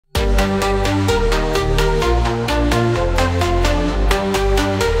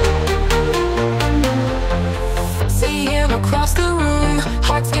See him across the room,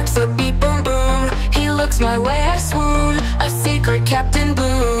 heart skips a beat, boom boom. He looks my way, I swoon, a secret kept in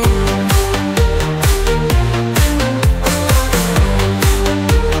bloom.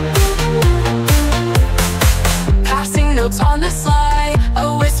 Passing notes on the sly,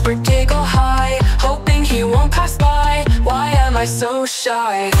 a whispered giggle high, hoping he won't pass by. Why am I so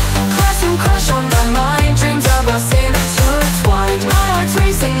shy? Classroom crush on my mind, dreams of us intertwined. My heart's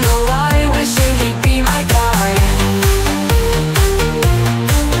racing no lie, wishing he'd be my guy.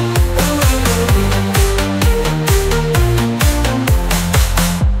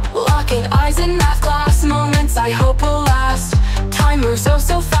 Locking eyes in math class, moments I hope will last. Time moves oh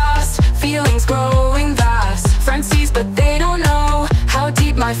so fast, feelings growing vast. Friends sees but they don't know how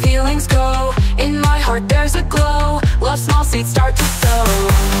deep my feelings go. In my heart there's a glow, love small seeds start to sow.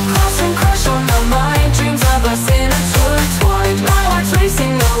 Classroom crush on my mind, dreams of us intertwined. My heart's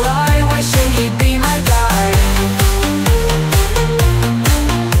racing no lie, wishing he'd be my guy.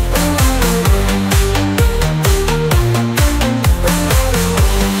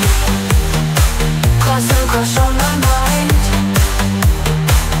 Classroom crush on my mind,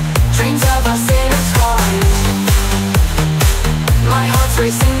 dreams of us intertwined. My heart's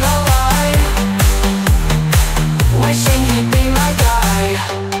racing no lie, wishing he'd be my guy.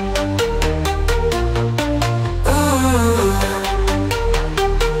 Ooh.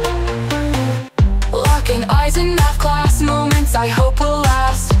 Locking eyes in math class, moments I hope will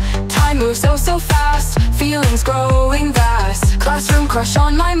last. Time moves oh so fast, feelings growing vast. Classroom crush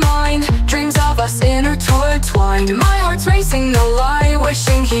on my mind, dreams of us intertwined. My heart's racing no lie,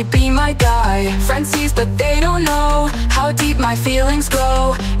 wishing he'd be my guy. Friends sees but they don't know how deep my feelings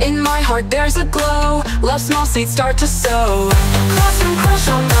go. In my heart there's a glow, love small seeds start to sow. Classroom crush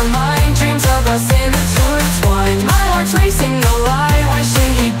on my mind, dreams of us intertwined. My heart's racing no lie,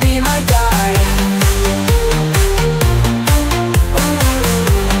 wishing he'd be my guy.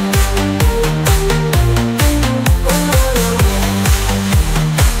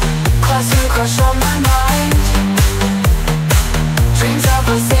 Classroom crush on my mind, dreams of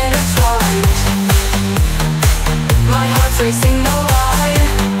us intertwined. My heart's racing no lie,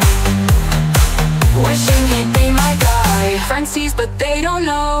 wishing he'd be my guy. Friends sees but they don't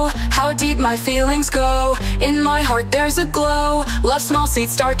know how deep my feelings go. In my heart there's a glow, love small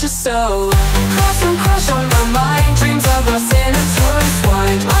seeds start to sow. Classroom crush on my mind, dreams of us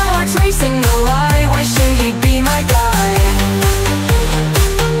intertwined. My heart's racing no lie, wishing he'd be my guy.